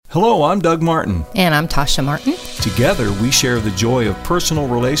Hello, I'm Doug Martin. And I'm Tasha Martin. Together, we share the joy of personal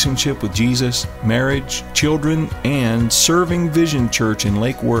relationship with Jesus, marriage, children, and serving Vision Church in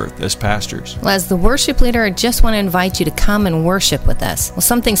Lake Worth as pastors. Well, as the worship leader, I just want to invite you to come and worship with us. Well,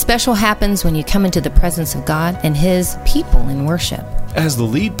 something special happens when you come into the presence of God and His people in worship. As the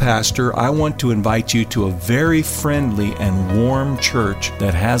lead pastor, I want to invite you to a very friendly and warm church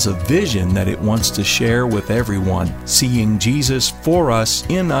that has a vision that it wants to share with everyone, seeing Jesus for us,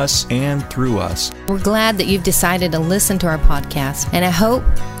 in us, and through us. We're glad that you've decided to listen to our podcast, and I hope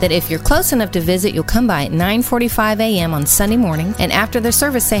that if you're close enough to visit, you'll come by at 9:45 a.m. on Sunday morning, and after the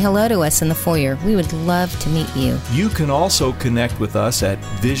service, say hello to us in the foyer. We would love to meet you. You can also connect with us at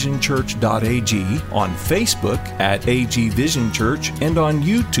visionchurch.ag, on Facebook at AG Vision Church, and on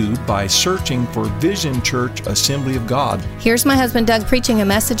YouTube by searching for Vision Church Assembly of God. Here's my husband Doug preaching a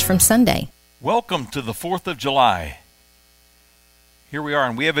message from Sunday. Welcome to the 4th of July. Here we are,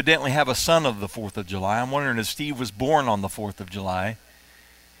 and we evidently have a son of the 4th of July. I'm wondering if Steve was born on the 4th of July.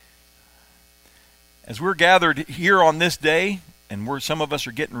 As we're gathered here on this day, and some of us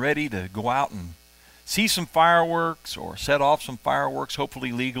are getting ready to go out and see some fireworks or set off some fireworks,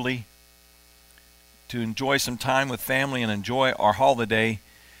 hopefully legally, to enjoy some time with family and enjoy our holiday,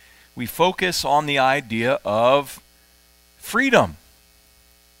 we focus on the idea of freedom.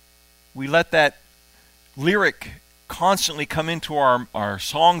 We let that lyric constantly come into our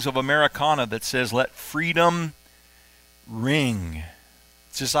songs of Americana that says, let freedom ring.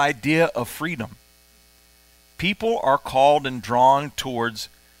 It's this idea of freedom. People are called and drawn towards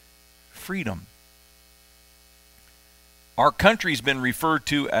freedom. Our country's been referred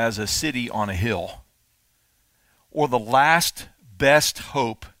to as a city on a hill, or the last best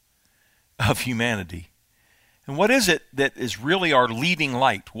hope of humanity. And what is it that is really our leading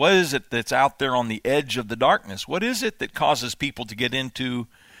light? What is it that's out there on the edge of the darkness? What is it that causes people to get into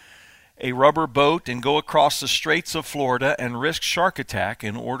a rubber boat and go across the Straits of Florida and risk shark attack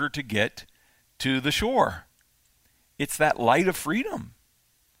in order to get to the shore? It's that light of freedom.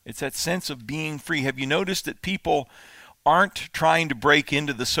 It's that sense of being free. Have you noticed that people aren't trying to break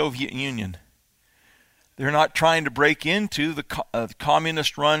into the Soviet Union? They're not trying to break into the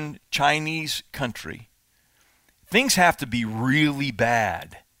communist-run Chinese country. Things have to be really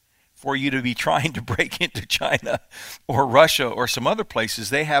bad for you to be trying to break into China or Russia or some other places.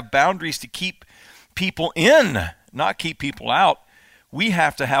 They have boundaries to keep people in, not keep people out. We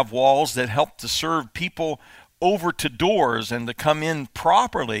have to have walls that help to serve people over to doors and to come in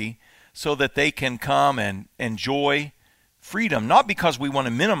properly so that they can come and enjoy freedom, not because we want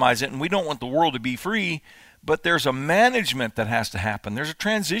to minimize it and we don't want the world to be free, but there's a management that has to happen. There's a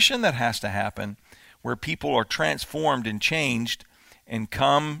transition that has to happen where people are transformed and changed and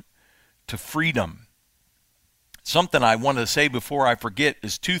come to freedom. Something I want to say before I forget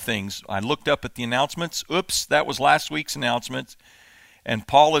is two things. I looked up at the announcements. Oops, that was last week's announcement. And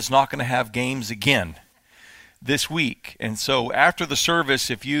Paul is not going to have games again this week. And so after the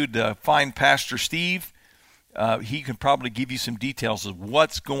service, if you'd find Pastor Steve, he can probably give you some details of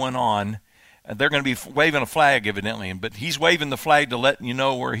what's going on. They're going to be waving a flag, evidently, but he's waving the flag to let you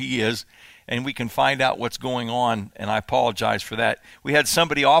know where he is, and we can find out what's going on, and I apologize for that. We had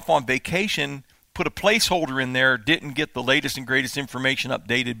somebody off on vacation, put a placeholder in there, didn't get the latest and greatest information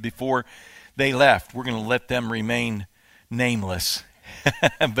updated before they left. We're going to let them remain nameless,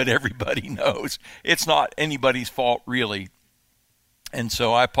 but everybody knows. It's not anybody's fault, really, and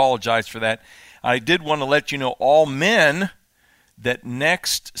so I apologize for that. I did want to let you know, all men, that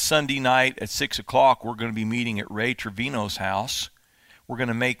next Sunday night at 6 o'clock, we're going to be meeting at Ray Trevino's house. We're going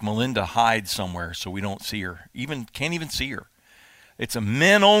to make Melinda hide somewhere so we don't see her. Can't even see her. It's a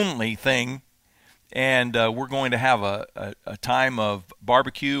men-only thing, and we're going to have a time of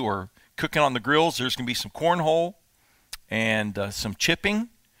barbecue or cooking on the grills. There's going to be some cornhole and some chipping.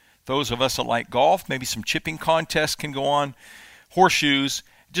 Those of us that like golf, maybe some chipping contests can go on. Horseshoes.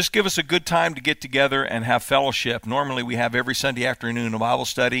 Just give us a good time to get together and have fellowship. Normally we have every Sunday afternoon a Bible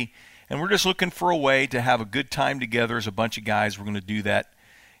study, and we're just looking for a way to have a good time together as a bunch of guys. We're going to do that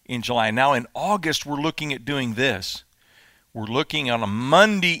in July. Now in August, we're looking at doing this. We're looking on a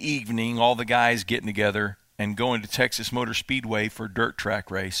Monday evening, all the guys getting together and going to Texas Motor Speedway for a dirt track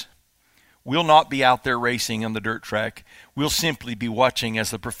race. We'll not be out there racing on the dirt track. We'll simply be watching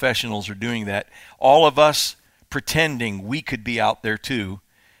as the professionals are doing that. All of us pretending we could be out there too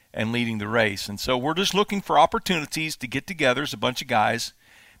and leading the race. And so we're just looking for opportunities to get together as a bunch of guys,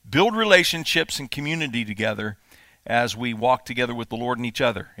 build relationships and community together as we walk together with the Lord and each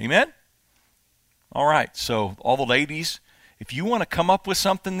other. Amen? All right, so all the ladies, if you want to come up with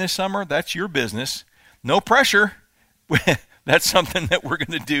something this summer, that's your business. No pressure. That's something that we're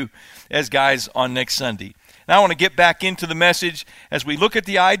going to do as guys on next Sunday. Now I want to get back into the message as we look at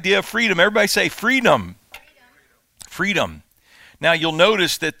the idea of freedom. Everybody say freedom. Freedom. Now you'll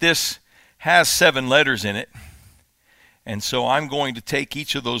notice that this has 7 letters in it. And so I'm going to take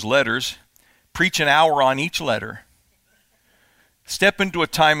each of those letters, preach an hour on each letter, step into a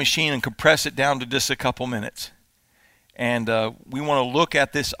time machine and compress it down to just a couple minutes. And we want to look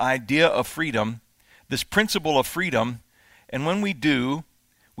at this idea of freedom, this principle of freedom. And when we do,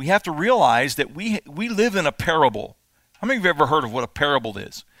 we have to realize that we live in a parable. How many of you have ever heard of what a parable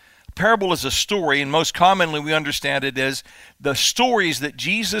is? A parable is a story, and most commonly we understand it as the stories that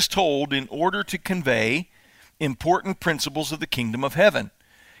Jesus told in order to convey important principles of the kingdom of heaven,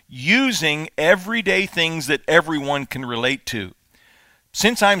 using everyday things that everyone can relate to.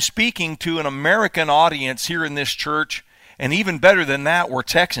 Since I'm speaking to an American audience here in this church, and even better than that, we're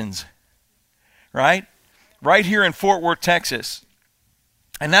Texans, right? Right here in Fort Worth, Texas.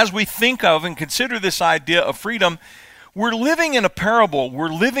 And as we think of and consider this idea of freedom, we're living in a parable. We're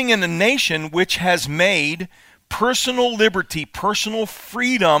living in a nation which has made personal liberty, personal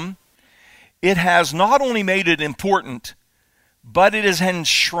freedom, it has not only made it important, but it has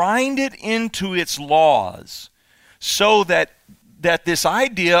enshrined it into its laws so that this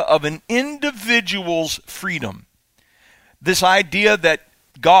idea of an individual's freedom, this idea that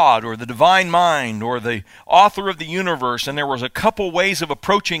God or the divine mind or the author of the universe, and there was a couple ways of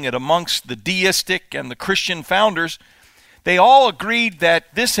approaching it amongst the deistic and the Christian founders, they all agreed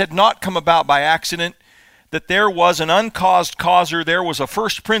that this had not come about by accident, that there was an uncaused causer, there was a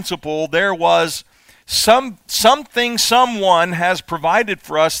first principle, there was something, someone has provided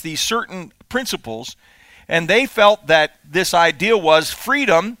for us these certain principles, and they felt that this idea was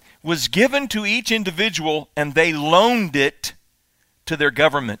freedom was given to each individual and they loaned it to their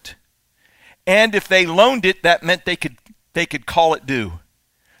government. And if they loaned it, that meant they could call it due.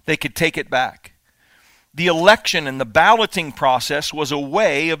 They could take it back. The election and the balloting process was a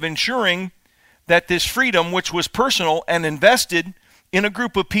way of ensuring that this freedom, which was personal and invested in a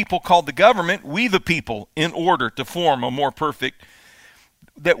group of people called the government, we the people, in order to form a more perfect,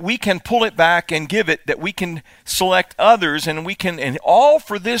 that we can pull it back and give it, that we can select others, and we can, and all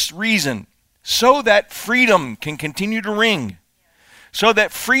for this reason, so that freedom can continue to ring, so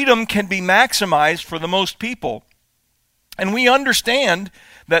that freedom can be maximized for the most people. And we understand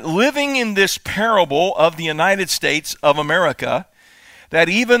that living in this parable of the United States of America, that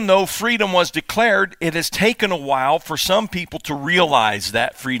even though freedom was declared, it has taken a while for some people to realize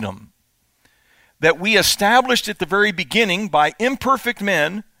that freedom. That we established at the very beginning by imperfect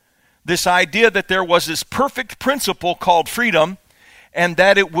men this idea that there was this perfect principle called freedom, and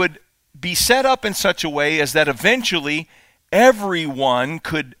that it would be set up in such a way as that eventually everyone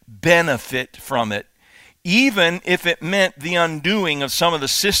could benefit from it, even if it meant the undoing of some of the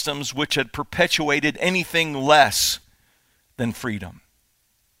systems which had perpetuated anything less than freedom.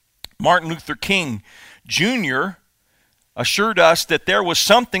 Martin Luther King Jr. assured us that there was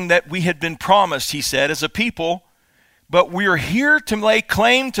something that we had been promised, he said, as a people, but we are here to lay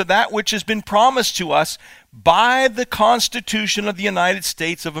claim to that which has been promised to us by the Constitution of the United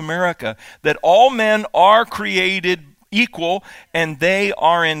States of America, that all men are created equal, and they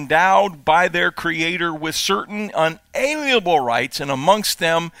are endowed by their Creator with certain unalienable rights, and amongst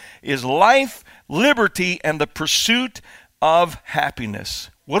them is life, liberty, and the pursuit of happiness.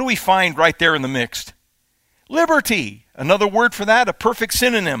 What do we find right there in the mix? Liberty. Another word for that, a perfect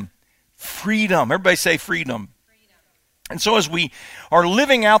synonym. Freedom. Everybody say freedom. And so as we are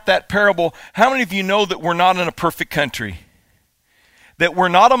living out that parable, how many of you know that we're not in a perfect country? That we're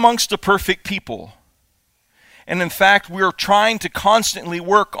not amongst a perfect people? And in fact, we're trying to constantly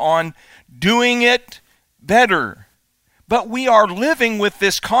work on doing it better. But we are living with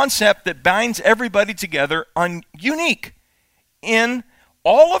this concept that binds everybody together unique in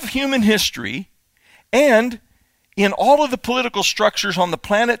all of human history and in all of the political structures on the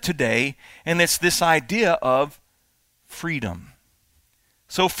planet today, and it's this idea of freedom.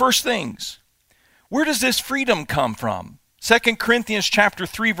 So first things, where does this freedom come from? 2 Corinthians chapter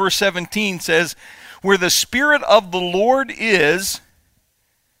 3 verse 17 says, where the Spirit of the Lord is,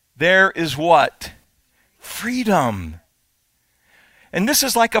 there is what? Freedom. And this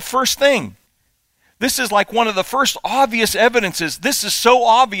is like a first thing. This is like one of the first obvious evidences. This is so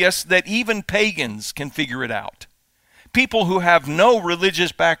obvious that even pagans can figure it out. People who have no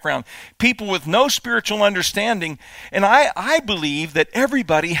religious background, people with no spiritual understanding. And I believe that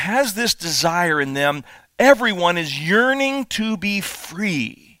everybody has this desire in them. Everyone is yearning to be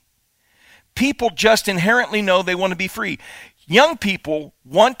free. People just inherently know they want to be free. Young people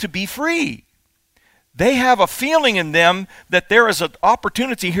want to be free. They have a feeling in them that there is an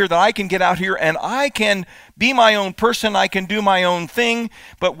opportunity here that I can get out here and I can be my own person, I can do my own thing.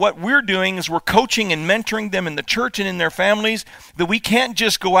 But what we're doing is we're coaching and mentoring them in the church and in their families, that we can't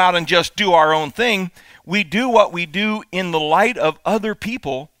just go out and just do our own thing. We do what we do in the light of other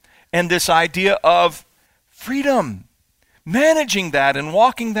people, and this idea of freedom, managing that and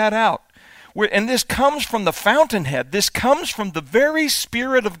walking that out. And this comes from the fountainhead. This comes from the very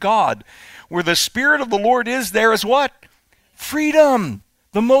Spirit of God. Where the Spirit of the Lord is, there is what? Freedom.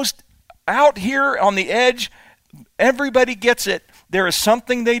 The most out here on the edge, everybody gets it. There is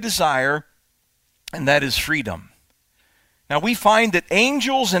something they desire, and that is freedom. Now we find that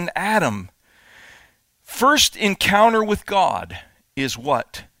angels and Adam first encounter with God is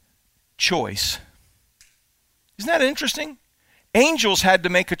what? Choice. Isn't that interesting? Angels had to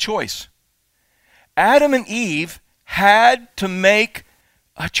make a choice. Adam and Eve had to make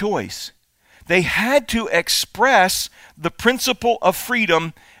a choice. They had to express the principle of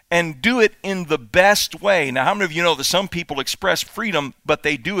freedom and do it in the best way. Now, how many of you know that some people express freedom, but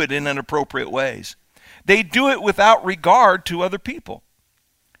they do it in inappropriate ways? They do it without regard to other people.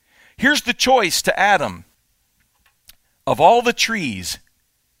 Here's the choice to Adam. Of all the trees,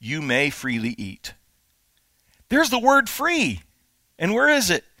 you may freely eat. There's the word free. And where is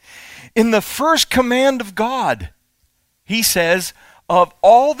it? In the first command of God, he says, of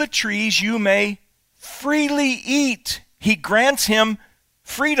all the trees you may freely eat. He grants him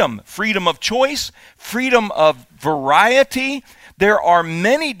freedom. Freedom of choice, freedom of variety. There are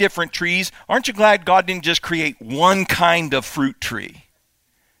many different trees. Aren't you glad God didn't just create one kind of fruit tree?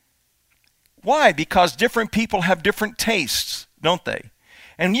 Why? Because different people have different tastes, don't they?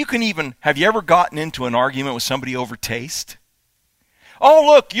 And you can even, have you ever gotten into an argument with somebody over taste? Oh,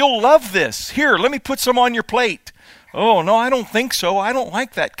 look, you'll love this. Here, let me put some on your plate. Oh, no, I don't think so. I don't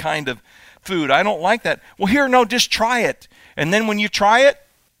like that kind of food. I don't like that. Well, here, no, just try it. And then when you try it,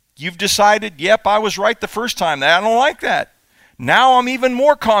 you've decided, yep, I was right the first time. I don't like that. Now I'm even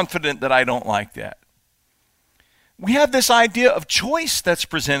more confident that I don't like that. We have this idea of choice that's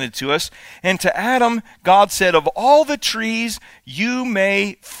presented to us. And to Adam, God said, of all the trees, you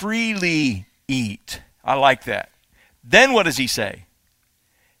may freely eat. I like that. Then what does he say?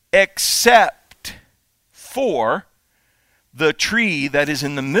 Except for the tree that is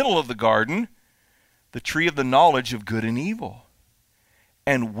in the middle of the garden, the tree of the knowledge of good and evil.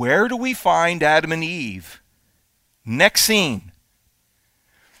 And where do we find Adam and Eve? Next scene.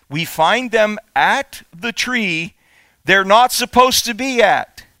 We find them at the tree they're not supposed to be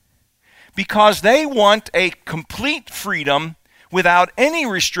at, because they want a complete freedom without any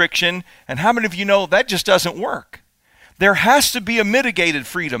restriction. And how many of you know that just doesn't work? There has to be a mitigated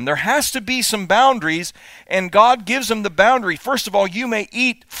freedom. There has to be some boundaries, and God gives them the boundary. First of all, you may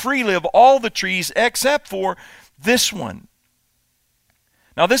eat freely of all the trees except for this one.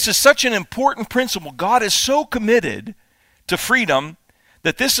 Now, this is such an important principle. God is so committed to freedom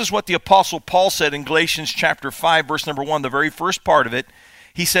that this is what the Apostle Paul said in Galatians chapter 5, verse number 1, the very first part of it.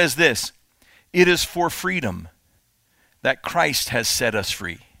 He says this, it is for freedom that Christ has set us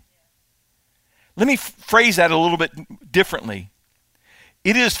free. Let me phrase that a little bit differently.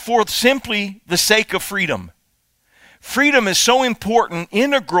 It is for simply the sake of freedom. Freedom is so important,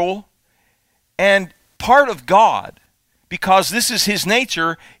 integral, and part of God, because this is his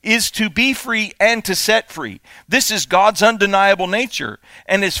nature, is to be free and to set free. This is God's undeniable nature,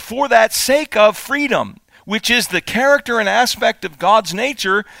 and it's for that sake of freedom, which is the character and aspect of God's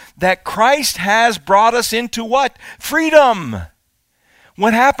nature, that Christ has brought us into what? Freedom.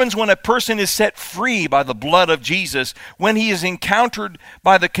 What happens when a person is set free by the blood of Jesus, when he is encountered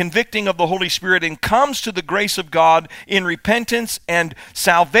by the convicting of the Holy Spirit and comes to the grace of God in repentance, and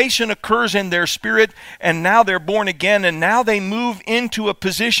salvation occurs in their spirit, and now they're born again, and now they move into a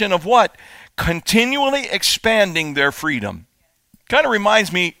position of what? Continually expanding their freedom. Kind of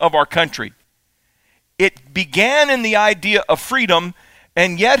reminds me of our country. It began in the idea of freedom,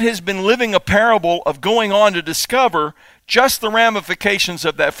 and yet has been living a parable of going on to discover just the ramifications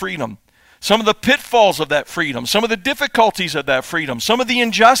of that freedom. Some of the pitfalls of that freedom, some of the difficulties of that freedom, some of the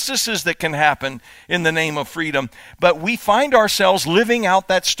injustices that can happen in the name of freedom. But we find ourselves living out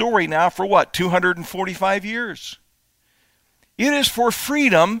that story now for what? 245 years. It is for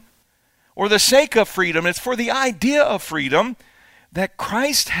freedom, or the sake of freedom, it's for the idea of freedom, that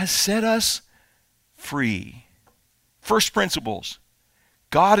Christ has set us free. First principles.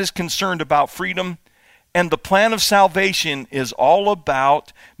 God is concerned about freedom, and the plan of salvation is all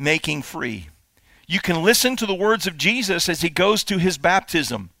about making free. You can listen to the words of Jesus as he goes to his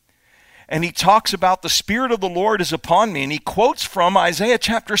baptism, and he talks about the Spirit of the Lord is upon me, and he quotes from Isaiah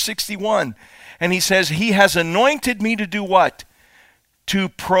chapter 61, And he says, he has anointed me to do what? To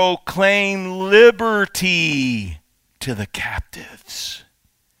proclaim liberty to the captives.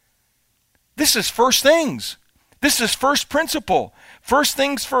 This is first things. This is first principle. First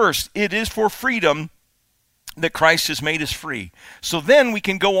things first. It is for freedom that Christ has made us free. So then we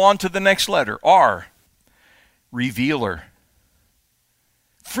can go on to the next letter, R. Revealer.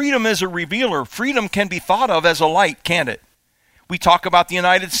 Freedom is a revealer. Freedom can be thought of as a light, can't it? We talk about the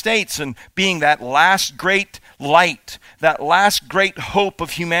United States and being that last great light, that last great hope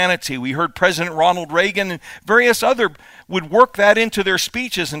of humanity. We heard President Ronald Reagan and various other would work that into their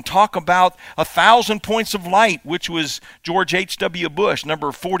speeches and talk about 1,000 points of light, which was George H.W. Bush,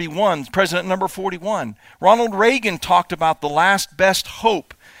 number 41, president number 41. Ronald Reagan talked about the last best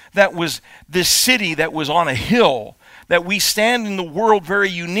hope. That was this city that was on a hill, that we stand in the world very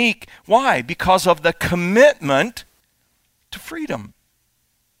unique. Why? Because of the commitment to freedom.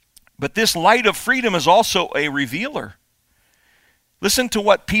 But this light of freedom is also a revealer. Listen to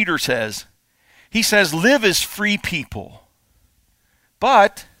what Peter says. He says, live as free people,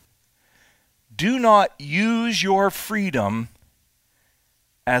 but do not use your freedom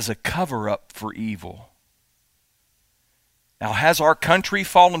as a cover-up for evil. Now, has our country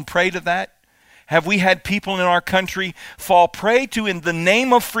fallen prey to that? Have we had people in our country fall prey to, in the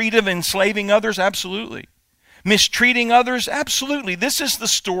name of freedom, enslaving others? Absolutely. Mistreating others? Absolutely. This is the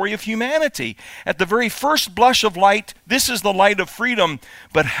story of humanity. At the very first blush of light, this is the light of freedom.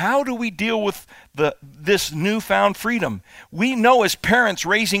 But how do we deal with this newfound freedom? We know as parents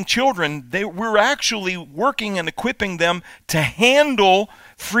raising children, we're actually working and equipping them to handle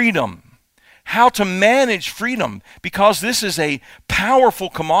freedom. How to manage freedom, because this is a powerful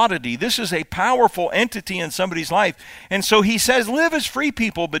commodity. This is a powerful entity in somebody's life. And so he says, live as free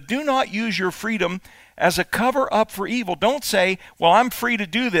people, but do not use your freedom as a cover up for evil. Don't say, well, I'm free to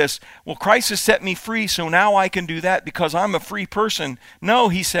do this. Well, Christ has set me free, so now I can do that because I'm a free person. No,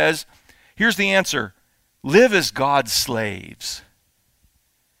 he says, here's the answer. Live as God's slaves.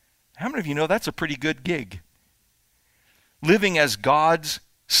 How many of you know that's a pretty good gig? Living as God's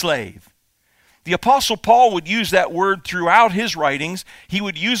slave. The Apostle Paul would use that word throughout his writings. He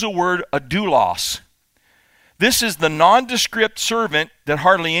would use a word, a doulos. This is the nondescript servant that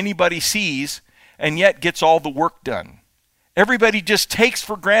hardly anybody sees and yet gets all the work done. Everybody just takes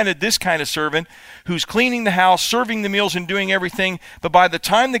for granted this kind of servant who's cleaning the house, serving the meals, and doing everything, but by the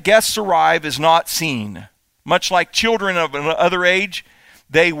time the guests arrive is not seen. Much like children of another age,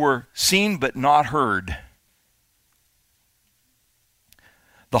 they were seen but not heard.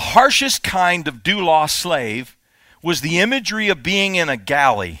 The harshest kind of doulos slave was the imagery of being in a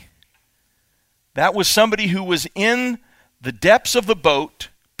galley. That was somebody who was in the depths of the boat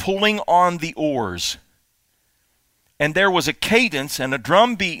pulling on the oars. And there was a cadence and a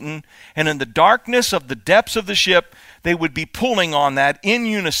drum beaten, and in the darkness of the depths of the ship, they would be pulling on that in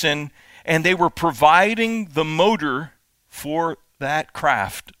unison, and they were providing the motor for that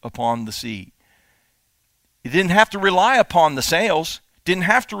craft upon the sea. It didn't have to rely upon the sails. Didn't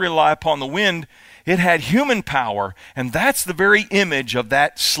have to rely upon the wind. It had human power, and that's the very image of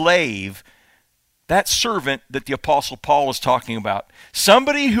that slave, that servant that the Apostle Paul is talking about.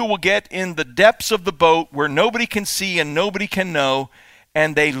 Somebody who will get in the depths of the boat where nobody can see and nobody can know,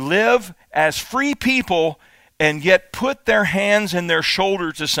 and they live as free people and yet put their hands and their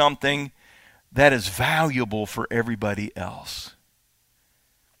shoulder to something that is valuable for everybody else.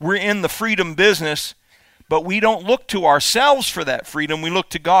 We're in the freedom business, but we don't look to ourselves for that freedom. We look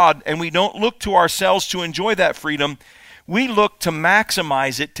to God, and we don't look to ourselves to enjoy that freedom. We look to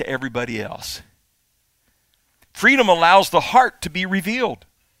maximize it to everybody else. Freedom allows the heart to be revealed.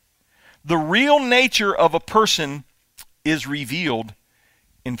 The real nature of a person is revealed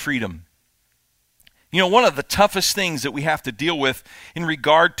in freedom. You know, one of the toughest things that we have to deal with in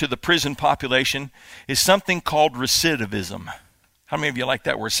regard to the prison population is something called recidivism. How many of you like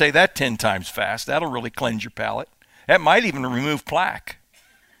that word? Say that 10 times fast. That'll really cleanse your palate. That might even remove plaque.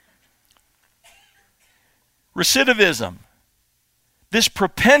 Recidivism. This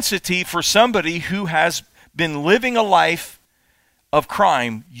propensity for somebody who has been living a life of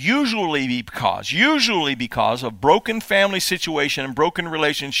crime, usually because of broken family situation and broken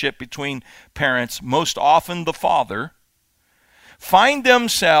relationship between parents, most often the father, find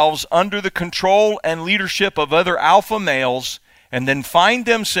themselves under the control and leadership of other alpha males, and then find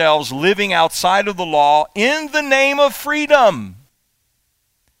themselves living outside of the law in the name of freedom.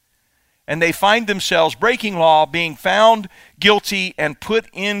 And they find themselves breaking law, being found guilty, and put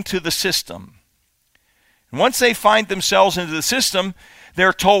into the system. And once they find themselves into the system,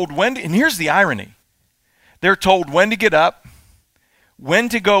 they're told when to, and here's the irony, they're told when to get up, when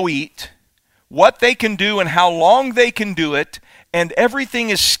to go eat, what they can do and how long they can do it, and everything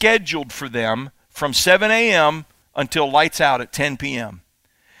is scheduled for them from 7 a.m. until lights out at 10 p.m.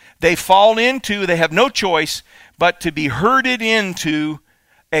 They have no choice but to be herded into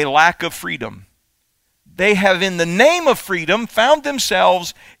a lack of freedom. They have, in the name of freedom, found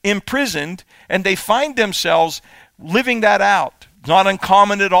themselves imprisoned, and they find themselves living that out. Not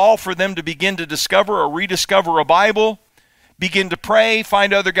uncommon at all for them to begin to discover or rediscover a Bible, begin to pray,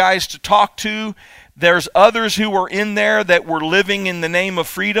 find other guys to talk to. There's others who were in there that were living in the name of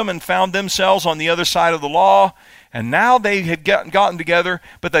freedom and found themselves on the other side of the law, and now they had gotten together.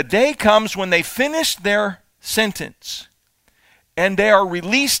 But the day comes when they finish their sentence, and they are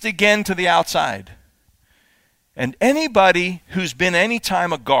released again to the outside. And anybody who's been any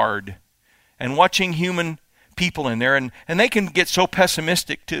time a guard and watching human people in there, and they can get so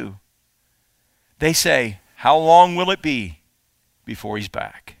pessimistic too. They say, how long will it be before he's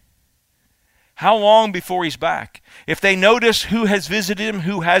back? How long before he's back? If they notice who has visited him,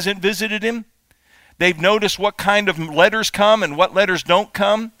 who hasn't visited him, they've noticed what kind of letters come and what letters don't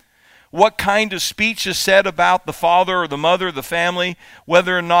come, what kind of speech is said about the father or the mother or the family,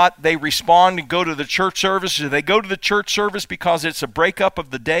 whether or not they respond and go to the church service. Do they go to the church service because it's a breakup of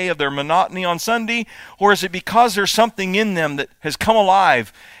the day of their monotony on Sunday? Or is it because there's something in them that has come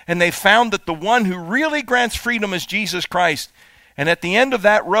alive and they found that the one who really grants freedom is Jesus Christ? And at the end of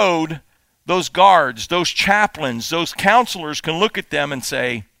that road, those guards, those chaplains, those counselors can look at them and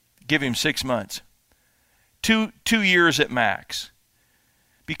say, give him 6 months. 2 years at max.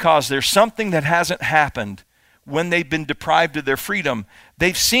 Because there's something that hasn't happened when they've been deprived of their freedom.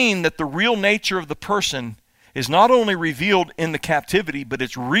 They've seen that the real nature of the person is not only revealed in the captivity, but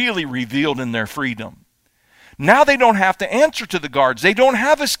it's really revealed in their freedom. Now they don't have to answer to the guards. They don't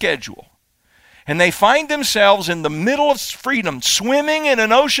have a schedule. And they find themselves in the middle of freedom, swimming in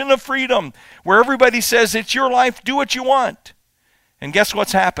an ocean of freedom, where everybody says, it's your life, do what you want. And guess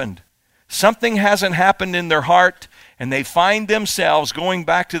what's happened? Something hasn't happened in their heart, and they find themselves going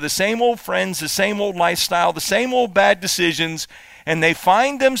back to the same old friends, the same old lifestyle, the same old bad decisions, and they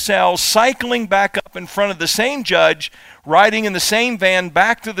find themselves cycling back up in front of the same judge, riding in the same van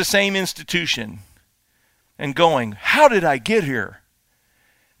back to the same institution, and going, how did I get here?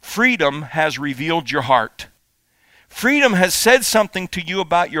 Freedom has revealed your heart. Freedom has said something to you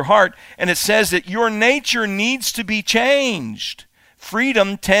about your heart, and it says that your nature needs to be changed.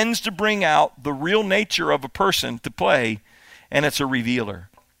 Freedom tends to bring out the real nature of a person to play, and it's a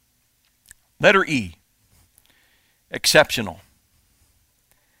revealer. Letter E, exceptional.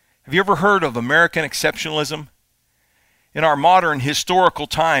 Have you ever heard of American exceptionalism? In our modern historical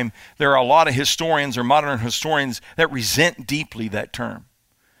time, there are a lot of historians or modern historians that resent deeply that term.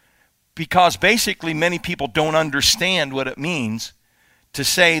 Because basically many people don't understand what it means to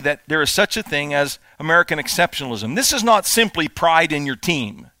say that there is such a thing as American exceptionalism. This is not simply pride in your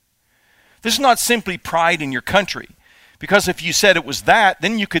team. This is not simply pride in your country. Because if you said it was that,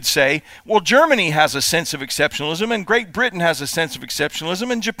 then you could say, well, Germany has a sense of exceptionalism, and Great Britain has a sense of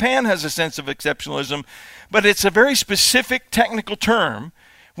exceptionalism, and Japan has a sense of exceptionalism. But it's a very specific technical term,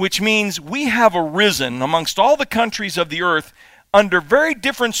 which means we have arisen amongst all the countries of the earth under very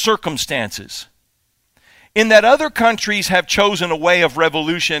different circumstances. In that other countries have chosen a way of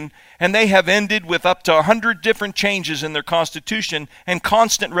revolution, and they have ended with up to 100 different changes in their constitution and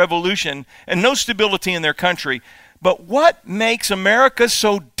constant revolution and no stability in their country. But what makes America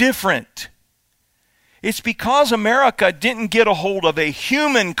so different? It's because America didn't get a hold of a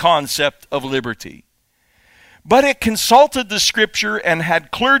human concept of liberty, but it consulted the Scripture and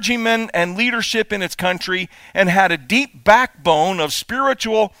had clergymen and leadership in its country and had a deep backbone of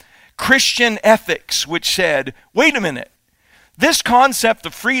spiritual Christian ethics, which said, wait a minute, this concept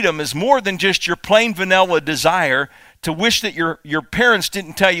of freedom is more than just your plain vanilla desire to wish that your parents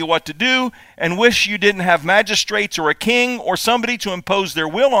didn't tell you what to do and wish you didn't have magistrates or a king or somebody to impose their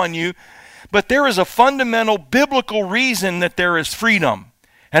will on you, but there is a fundamental biblical reason that there is freedom,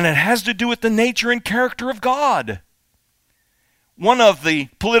 and it has to do with the nature and character of God. One of the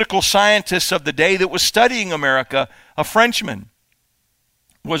political scientists of the day that was studying America, a Frenchman,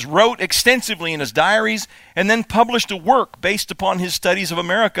 wrote extensively in his diaries and then published a work based upon his studies of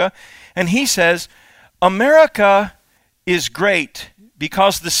America. And he says, America is great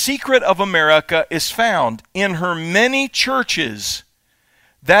because the secret of America is found in her many churches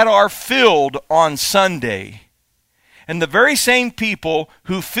that are filled on Sunday. And the very same people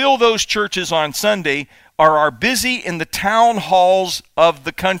who fill those churches on Sunday are busy in the town halls of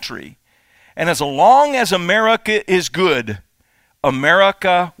the country. And as long as America is good,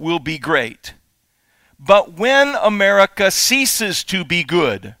 America will be great. But when America ceases to be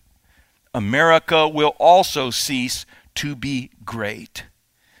good, America will also cease to be great.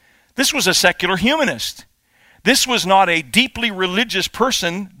 This was a secular humanist. This was not a deeply religious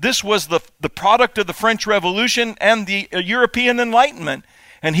person. This was the product of the French Revolution and the European Enlightenment.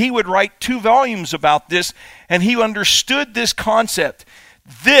 And he would write 2 volumes about this, and he understood this concept.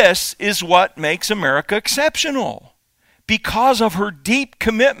 This is what makes America exceptional, because of her deep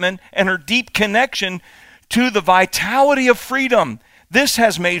commitment and her deep connection to the vitality of freedom. This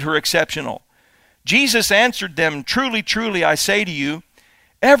has made her exceptional. Jesus answered them, "Truly, truly, I say to you,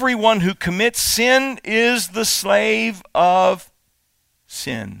 everyone who commits sin is the slave of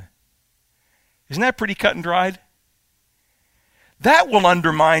sin." Isn't that pretty cut and dried? That will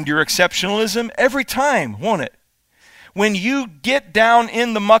undermine your exceptionalism every time, won't it? When you get down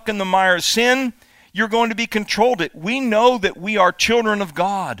in the muck and the mire of sin, you're going to be controlled. We know that we are children of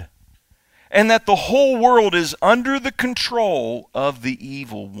God, and that the whole world is under the control of the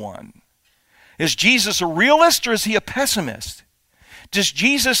evil one. Is Jesus a realist, or is he a pessimist? Does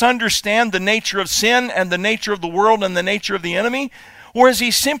Jesus understand the nature of sin and the nature of the world and the nature of the enemy? Or is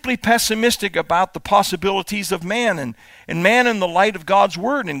he simply pessimistic about the possibilities of man and man in the light of God's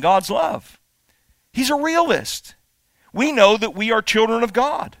word and God's love? He's a realist. We know that we are children of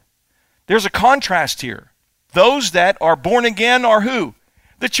God. There's a contrast here. Those that are born again are who?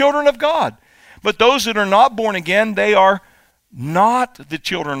 The children of God. But those that are not born again, they are not the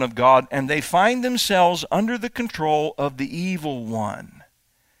children of God, and they find themselves under the control of the evil one.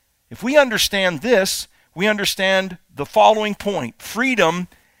 If we understand this, we understand the following point. Freedom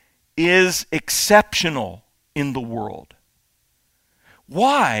is exceptional in the world.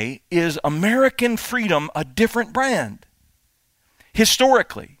 Why is American freedom a different brand?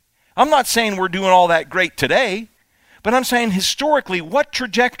 Historically, I'm not saying we're doing all that great today, but I'm saying historically, what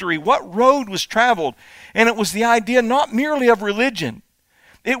trajectory, what road was traveled? And it was the idea not merely of religion.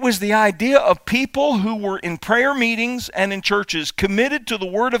 It was the idea of people who were in prayer meetings and in churches committed to the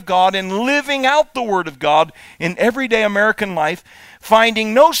Word of God and living out the Word of God in everyday American life,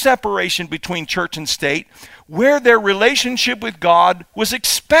 finding no separation between church and state, where their relationship with God was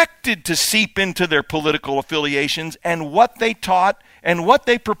expected to seep into their political affiliations and what they taught and what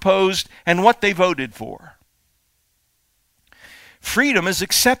they proposed and what they voted for. Freedom is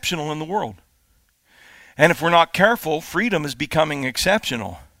exceptional in the world. And if we're not careful, freedom is becoming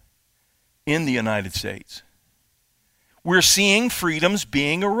exceptional in the United States. We're seeing freedoms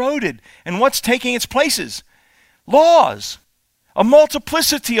being eroded. And what's taking its places? Laws. A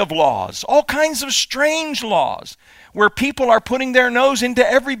multiplicity of laws. All kinds of strange laws. Where people are putting their nose into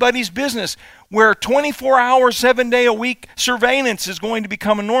everybody's business. Where 24-hour, 7-day-a-week surveillance is going to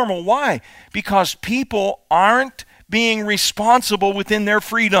become a normal. Why? Because people aren't being responsible within their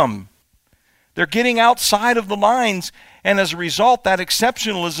freedom. They're getting outside of the lines, and as a result, that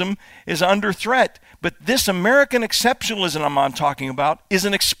exceptionalism is under threat. But this American exceptionalism I'm talking about is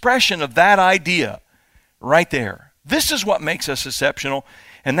an expression of that idea right there. This is what makes us exceptional,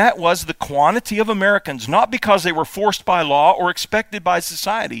 and that was the quantity of Americans, not because they were forced by law or expected by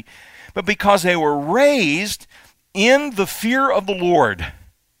society, but because they were raised in the fear of the Lord,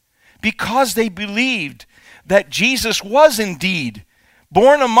 because they believed that Jesus was indeed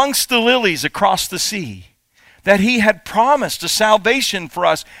born amongst the lilies across the sea, that he had promised a salvation for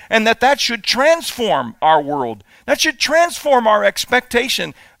us, and that should transform our world. That should transform our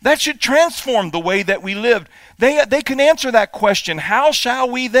expectation. That should transform the way that we lived. They can answer that question, how shall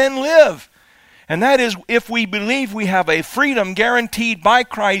we then live? And that is, if we believe we have a freedom guaranteed by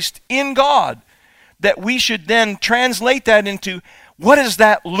Christ in God, that we should then translate that into, what does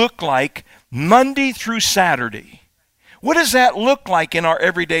that look like Monday through Saturday? What does that look like in our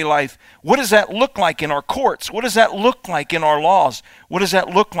everyday life? What does that look like in our courts? What does that look like in our laws? What does that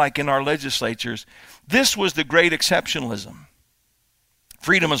look like in our legislatures? This was the great exceptionalism.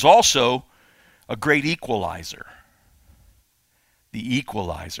 Freedom is also a great equalizer. The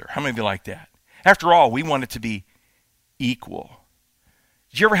equalizer. How many of you like that? After all, we want it to be equal.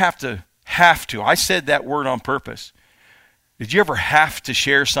 Did you ever have to? I said that word on purpose. Did you ever have to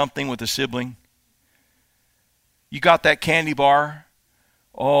share something with a sibling? You got that candy bar?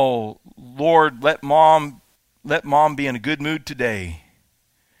 Oh, Lord, let mom be in a good mood today,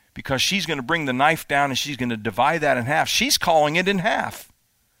 because she's going to bring the knife down and she's going to divide that in half. She's calling it in half.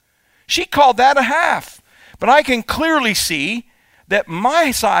 She called that a half. But I can clearly see that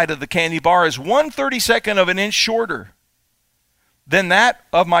my side of the candy bar is 1/32 of an inch shorter than that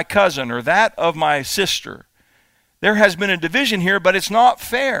of my cousin or that of my sister. There has been a division here, but it's not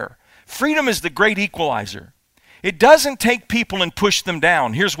fair. Freedom is the great equalizer. It doesn't take people and push them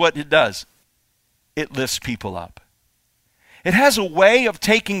down. Here's what it does. It lifts people up. It has a way of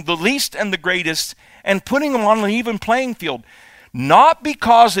taking the least and the greatest and putting them on an even playing field. Not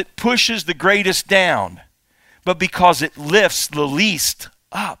because it pushes the greatest down, but because it lifts the least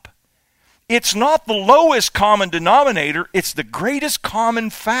up. It's not the lowest common denominator, it's the greatest common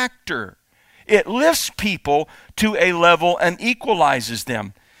factor. It lifts people to a level and equalizes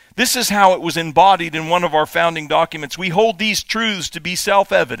them. This is how it was embodied in one of our founding documents. We hold these truths to be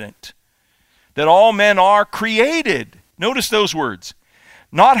self-evident, that all men are created. Notice those words.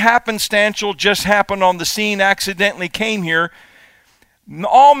 Not happenstantial, just happened on the scene, accidentally came here.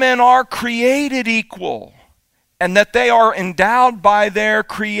 All men are created equal, and that they are endowed by their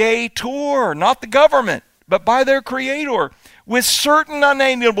Creator, not the government, but by their Creator, with certain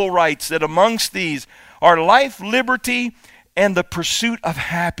unalienable rights, that amongst these are life, liberty, and the pursuit of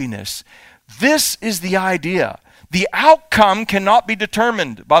happiness. This is the idea. The outcome cannot be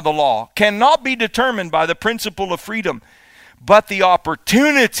determined by the law, cannot be determined by the principle of freedom, but the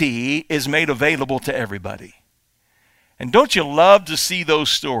opportunity is made available to everybody. And don't you love to see those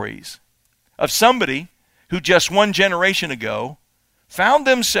stories of somebody who just one generation ago found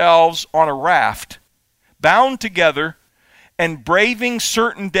themselves on a raft, bound together, and braving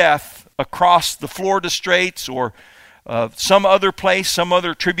certain death across the Florida Straits or some other place, some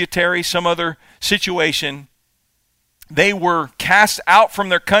other tributary, some other situation. They were cast out from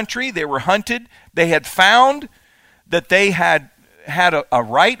their country. They were hunted. They had found that they had a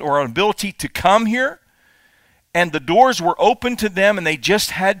right or an ability to come here, and the doors were open to them, and they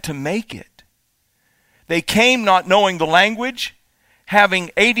just had to make it. They came not knowing the language, having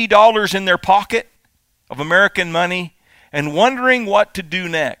 $80 in their pocket of American money, and wondering what to do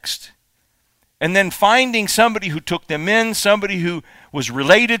next. And then finding somebody who took them in, somebody who was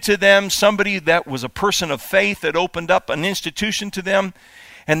related to them, somebody that was a person of faith that opened up an institution to them.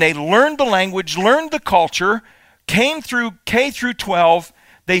 And they learned the language, learned the culture, came through K through 12.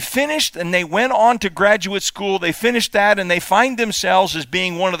 They finished and they went on to graduate school. They finished that and they find themselves as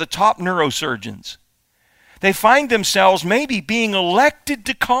being one of the top neurosurgeons. They find themselves maybe being elected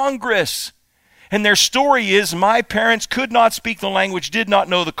to Congress. And their story is, my parents could not speak the language, did not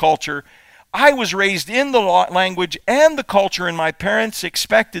know the culture. I was raised in the language and the culture, and my parents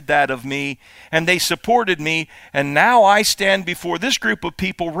expected that of me, and they supported me, and now I stand before this group of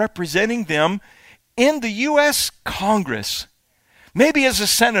people representing them in the U.S. Congress. Maybe as a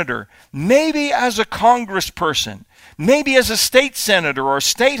senator, maybe as a congressperson, maybe as a state senator or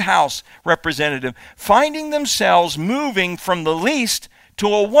state house representative, finding themselves moving from the least to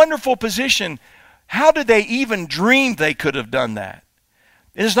a wonderful position. How did they even dream they could have done that?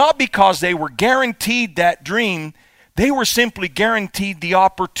 It is not because they were guaranteed that dream. They were simply guaranteed the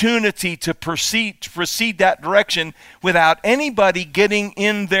opportunity to proceed that direction without anybody getting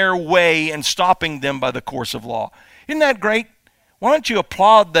in their way and stopping them by the course of law. Isn't that great? Why don't you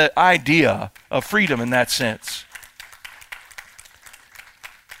applaud the idea of freedom in that sense?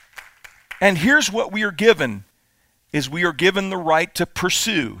 And here's what we are given, is we are given the right to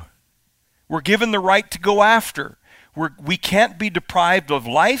pursue. We're given the right to go after. We can't be deprived of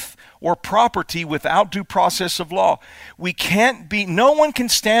life or property without due process of law. No one can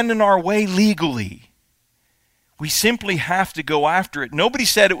stand in our way legally. We simply have to go after it. Nobody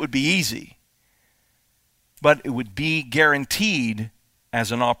said it would be easy, but it would be guaranteed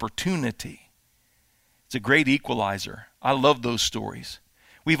as an opportunity. It's a great equalizer. I love those stories.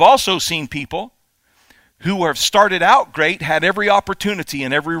 We've also seen people who have started out great, had every opportunity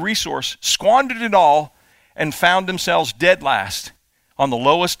and every resource, squandered it all, and found themselves dead last on the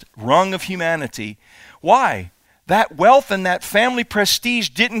lowest rung of humanity. Why? That wealth and that family prestige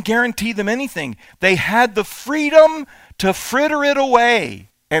didn't guarantee them anything. They had the freedom to fritter it away,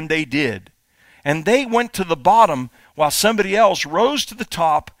 and they did. And they went to the bottom while somebody else rose to the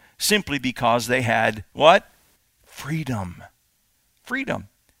top simply because they had what? Freedom. Freedom.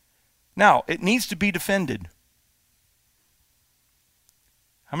 Now, it needs to be defended.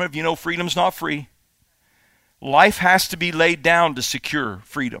 How many of you know freedom's not free? Life has to be laid down to secure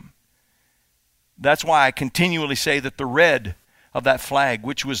freedom. That's why I continually say that the red of that flag,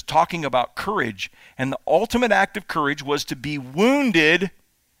 which was talking about courage, and the ultimate act of courage was to be wounded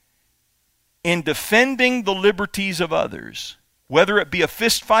in defending the liberties of others, whether it be a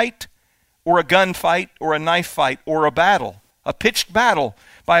fist fight or a gun fight or a knife fight or a battle, a pitched battle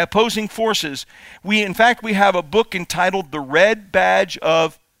by opposing forces. In fact, we have a book entitled The Red Badge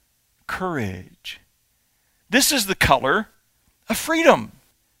of Courage. This is the color of freedom.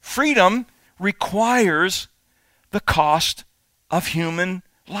 Freedom requires the cost of human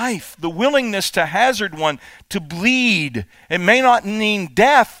life, the willingness to hazard one, to bleed. It may not mean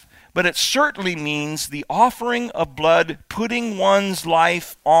death, but it certainly means the offering of blood, putting one's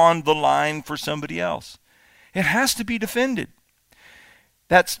life on the line for somebody else. It has to be defended.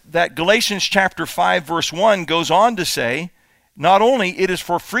 That Galatians chapter 5 verse 1 goes on to say, not only it is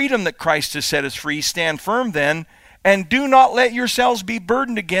for freedom that Christ has set us free, stand firm then, and do not let yourselves be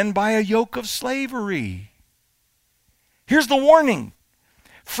burdened again by a yoke of slavery. Here's the warning.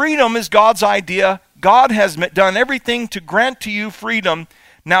 Freedom is God's idea. God has done everything to grant to you freedom.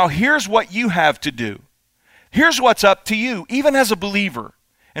 Now here's what you have to do. Here's what's up to you, even as a believer.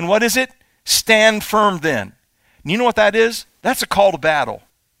 And what is it? Stand firm then. And you know what that is? That's a call to battle.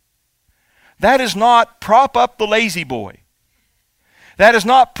 That is not prop up the lazy boy. That is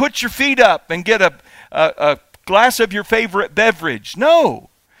not put your feet up and get a glass of your favorite beverage. No.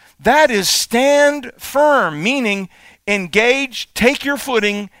 That is stand firm, meaning engage, take your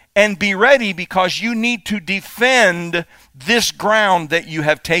footing, and be ready because you need to defend this ground that you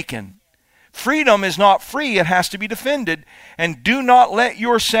have taken. Freedom is not free, it has to be defended. And do not let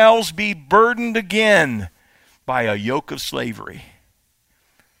yourselves be burdened again by a yoke of slavery.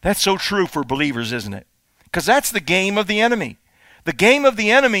 That's so true for believers, isn't it? Because that's the game of the enemy. The game of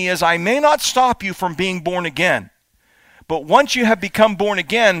the enemy is, I may not stop you from being born again, but once you have become born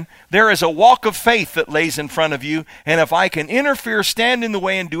again, there is a walk of faith that lays in front of you, and if I can interfere, stand in the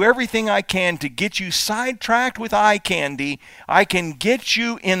way, and do everything I can to get you sidetracked with eye candy, I can get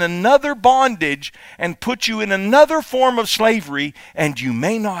you in another bondage and put you in another form of slavery, and you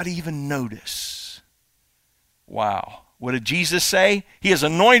may not even notice. Wow. What did Jesus say? He has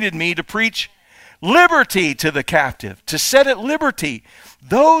anointed me to preach liberty to the captive, to set at liberty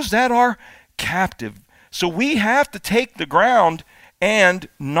those that are captive. So we have to take the ground and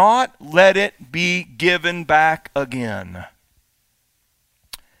not let it be given back again.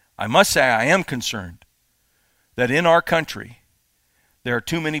 I must say I am concerned that in our country there are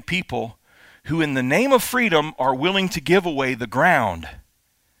too many people who in the name of freedom are willing to give away the ground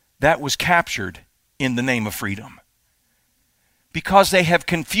that was captured in the name of freedom. Because they have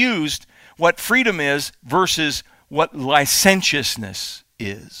confused what freedom is versus what licentiousness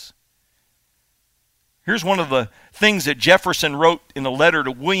is. Here's one of the things that Jefferson wrote in a letter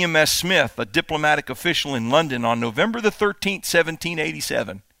to William S. Smith, a diplomatic official in London, on November the 13th,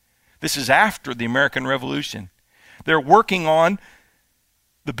 1787. This is after the American Revolution. They're working on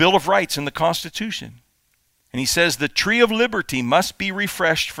the Bill of Rights and the Constitution. And he says, the tree of liberty must be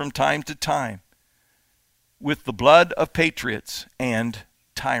refreshed from time to time with the blood of patriots and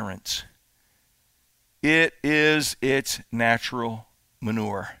tyrants. It is its natural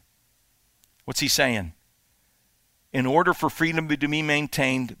manure. What's he saying? In order for freedom to be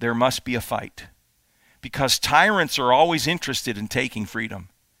maintained, there must be a fight. Because tyrants are always interested in taking freedom.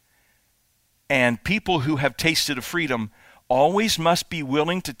 And people who have tasted of freedom always must be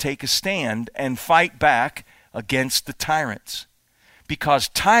willing to take a stand and fight back against the tyrants. Because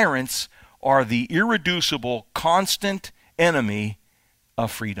tyrants are the irreducible, constant enemy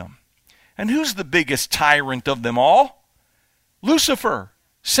of freedom. And who's the biggest tyrant of them all? Lucifer.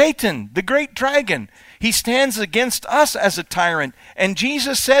 Satan, the great dragon. He stands against us as a tyrant. And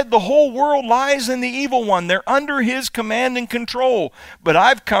Jesus said the whole world lies in the evil one. They're under his command and control. But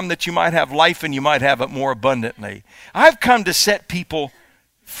I've come that you might have life and you might have it more abundantly. I've come to set people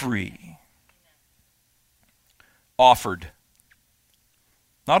free. Offered.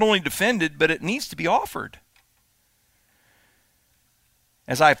 Not only defended, but it needs to be offered.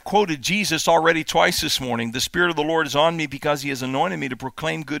 As I've quoted Jesus already twice this morning, the Spirit of the Lord is on me because he has anointed me to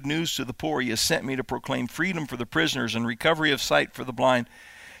proclaim good news to the poor. He has sent me to proclaim freedom for the prisoners and recovery of sight for the blind,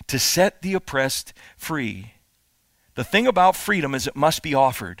 to set the oppressed free. The thing about freedom is it must be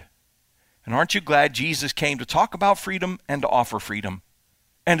offered. And aren't you glad Jesus came to talk about freedom and to offer freedom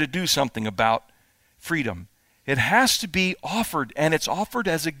and to do something about freedom? It has to be offered, and it's offered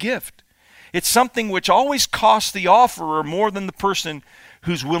as a gift. It's something which always costs the offerer more than the person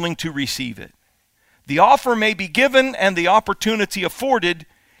who's willing to receive it. The offer may be given and the opportunity afforded.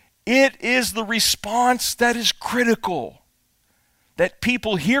 It is the response that is critical. That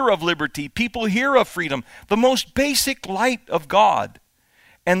people hear of liberty, people hear of freedom, the most basic light of God,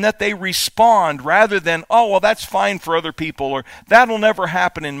 and that they respond rather than, oh, well, that's fine for other people, or that'll never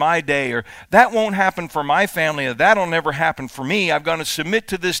happen in my day, or that won't happen for my family, or that'll never happen for me. I'm going to submit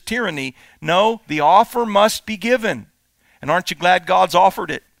to this tyranny. No, the offer must be given. And aren't you glad God's offered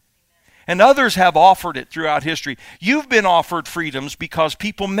it? And others have offered it throughout history. You've been offered freedoms because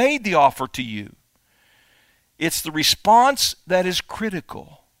people made the offer to you. It's the response that is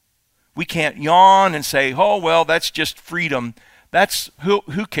critical. We can't yawn and say, oh, well, that's just freedom. That's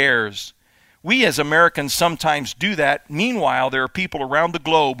who cares? We as Americans sometimes do that. Meanwhile, there are people around the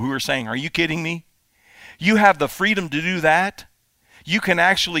globe who are saying, are you kidding me? You have the freedom to do that? You can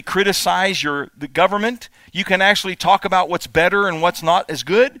actually criticize the government. You can actually talk about what's better and what's not as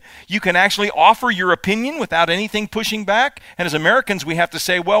good. You can actually offer your opinion without anything pushing back. And as Americans, we have to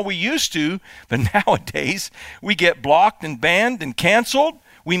say, well, we used to, but nowadays we get blocked and banned and canceled.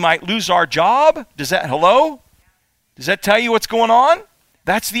 We might lose our job. Does that tell you what's going on?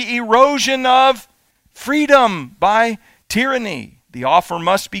 That's the erosion of freedom by tyranny. The offer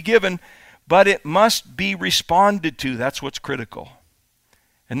must be given, but it must be responded to. That's what's critical.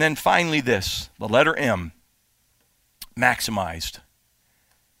 And then finally this, the letter M, maximized.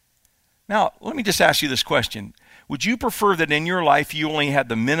 Now, let me just ask you this question. Would you prefer that in your life you only had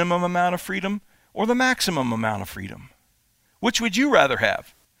the minimum amount of freedom or the maximum amount of freedom? Which would you rather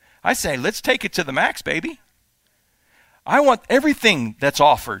have? I say, let's take it to the max, baby. I want everything that's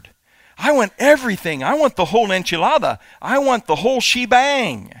offered. I want everything. I want the whole enchilada. I want the whole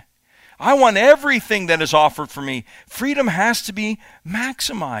shebang. I want everything that is offered for me. Freedom has to be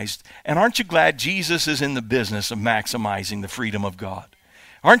maximized. And aren't you glad Jesus is in the business of maximizing the freedom of God?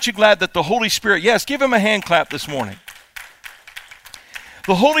 Aren't you glad that the Holy Spirit, yes, give him a hand clap this morning.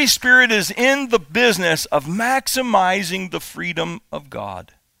 The Holy Spirit is in the business of maximizing the freedom of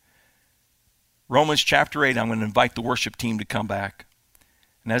God. Romans chapter 8, I'm going to invite the worship team to come back.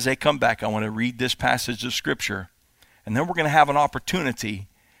 And as they come back, I want to read this passage of Scripture. And then we're going to have an opportunity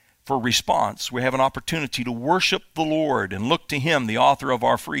for response. We have an opportunity to worship the Lord and look to him, the author of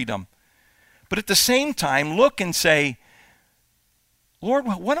our freedom. But at the same time, look and say, Lord,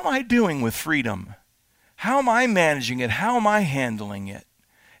 what am I doing with freedom? How am I managing it? How am I handling it?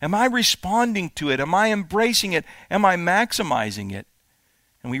 Am I responding to it? Am I embracing it? Am I maximizing it?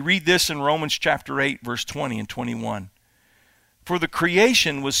 And we read this in Romans chapter 8, verse 20 and 21. For the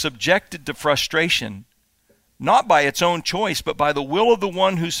creation was subjected to frustration, not by its own choice, but by the will of the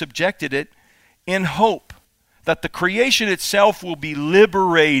one who subjected it, in hope that the creation itself will be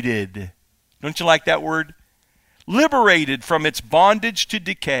liberated. Don't you like that word? Liberated from its bondage to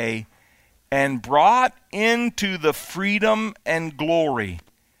decay and brought into the freedom and glory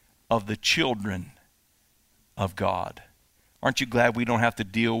of the children of God. Aren't you glad we don't have to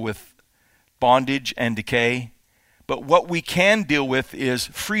deal with bondage and decay? But what we can deal with is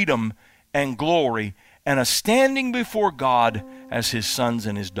freedom and glory and a standing before God as his sons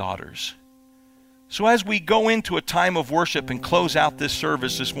and his daughters. So as we go into a time of worship and close out this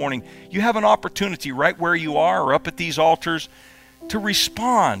service this morning, you have an opportunity right where you are or up at these altars to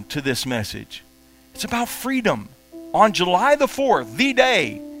respond to this message. It's about freedom. On July the 4th, the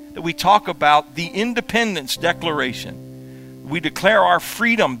day that we talk about the Independence Declaration, we declare our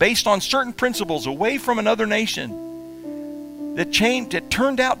freedom based on certain principles away from another nation that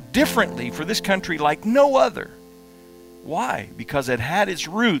turned out differently for this country like no other. Why? Because it had its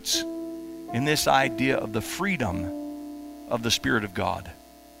roots in this idea of the freedom of the Spirit of God,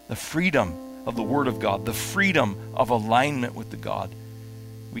 the freedom of the Word of God, the freedom of alignment with the God.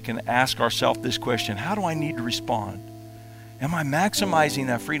 We can ask ourselves this question: how do I need to respond? Am I maximizing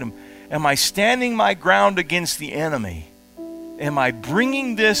that freedom? Am I standing my ground against the enemy? Am I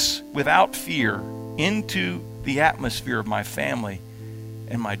bringing this without fear into the atmosphere of my family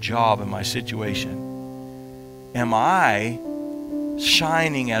and my job and my situation? Am I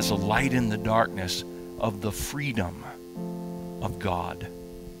shining as a light in the darkness of the freedom of God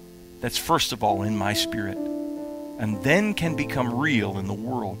that's first of all in my spirit and then can become real in the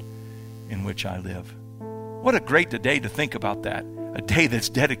world in which I live? What a great day to think about that. A day that's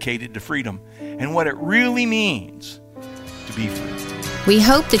dedicated to freedom and what it really means to be free. We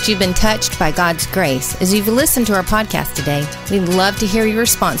hope that you've been touched by God's grace as you've listened to our podcast today. We'd love to hear your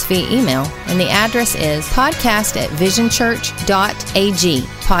response via email, and the address is podcast@visionchurch.ag.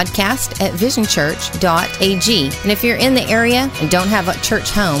 podcast@visionchurch.ag. And if you're in the area and don't have a church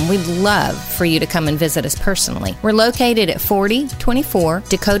home, we'd love for you to come and visit us personally. We're located at 4024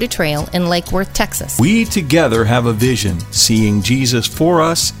 Dakota Trail in Lake Worth, Texas. We together have a vision, seeing Jesus for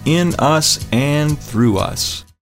us, in us, and through us.